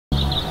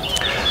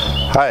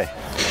Hi,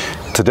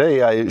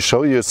 today I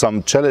show you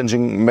some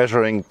challenging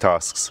measuring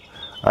tasks.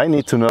 I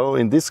need to know,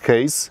 in this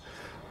case,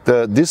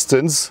 the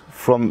distance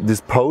from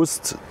this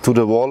post to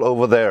the wall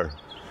over there.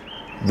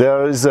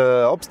 There is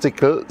an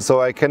obstacle, so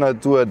I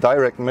cannot do a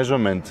direct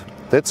measurement.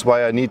 That's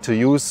why I need to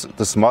use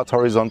the smart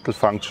horizontal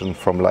function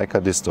from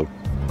DISTO.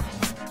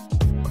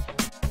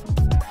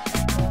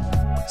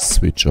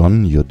 Switch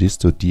on your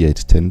DISTO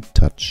D810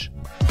 touch.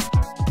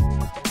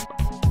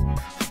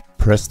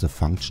 Press the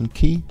function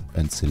key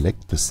and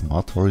select the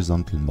smart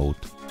horizontal mode.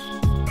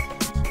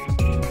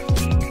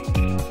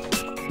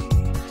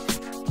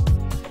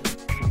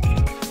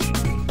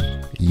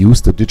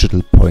 Use the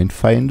digital point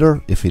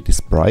finder if it is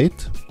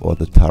bright or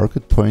the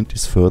target point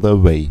is further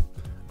away,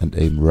 and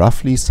aim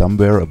roughly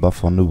somewhere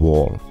above on the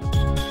wall.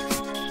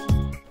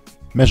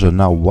 Measure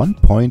now one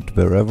point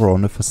wherever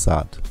on a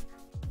facade.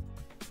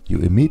 You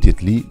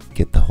immediately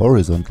get the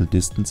horizontal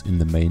distance in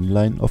the main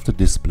line of the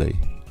display.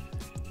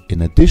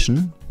 In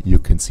addition, you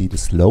can see the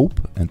slope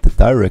and the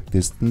direct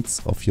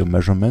distance of your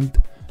measurement,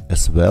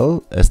 as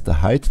well as the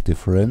height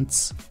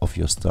difference of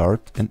your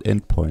start and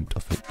end point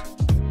of it.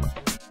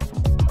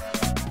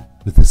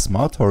 With the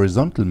smart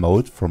horizontal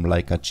mode from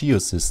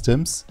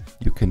Geosystems,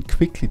 you can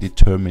quickly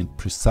determine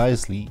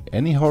precisely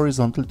any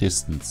horizontal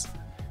distance,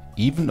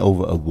 even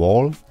over a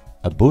wall,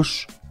 a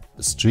bush,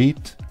 a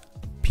street,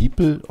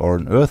 people or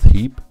an earth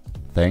heap,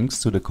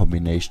 thanks to the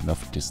combination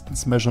of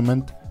distance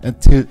measurement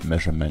and tilt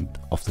measurement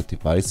of the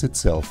device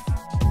itself.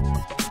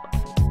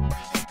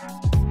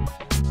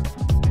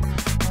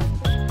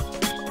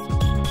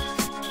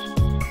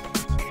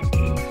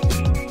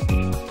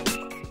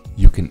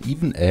 You can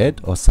even add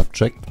or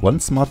subtract one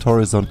smart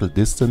horizontal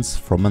distance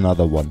from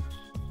another one.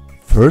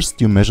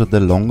 First, you measure the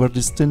longer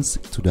distance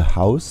to the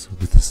house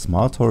with the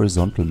smart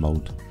horizontal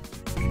mode.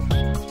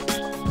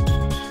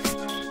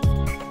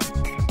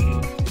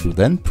 You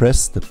then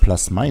press the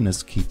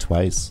 +- key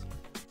twice.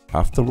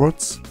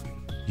 Afterwards,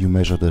 you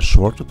measure the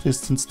shorter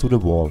distance to the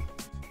wall.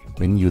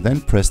 When you then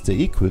press the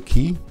equal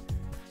key,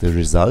 the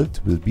result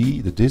will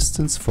be the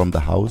distance from the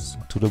house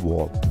to the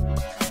wall.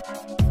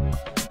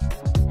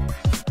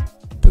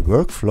 The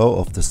workflow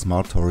of the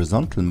smart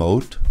horizontal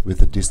mode with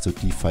the DISTO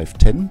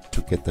D510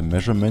 to get the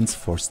measurements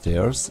for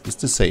stairs is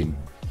the same.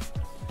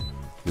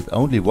 With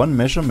only one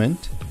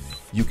measurement,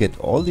 you get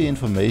all the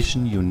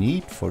information you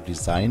need for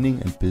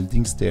designing and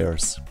building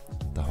stairs: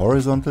 the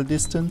horizontal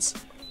distance,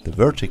 the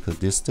vertical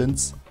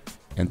distance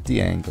and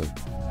the angle.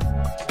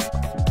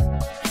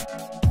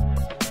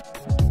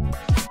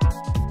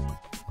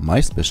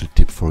 My special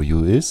tip for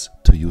you is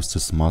to use the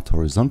smart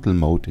horizontal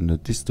mode in the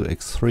DISTO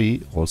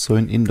X3 also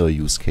in indoor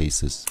use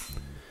cases.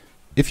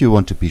 If you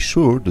want to be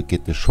sure to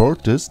get the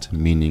shortest,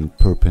 meaning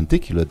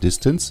perpendicular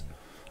distance,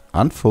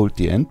 unfold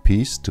the end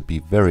piece to be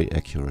very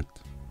accurate.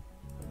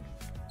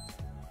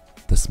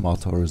 The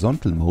smart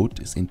horizontal mode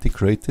is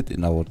integrated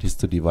in our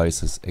DISTO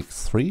devices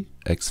X3,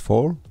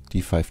 X4,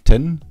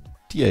 D510,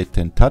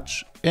 D810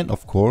 Touch and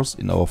of course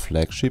in our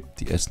flagship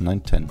the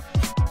S910.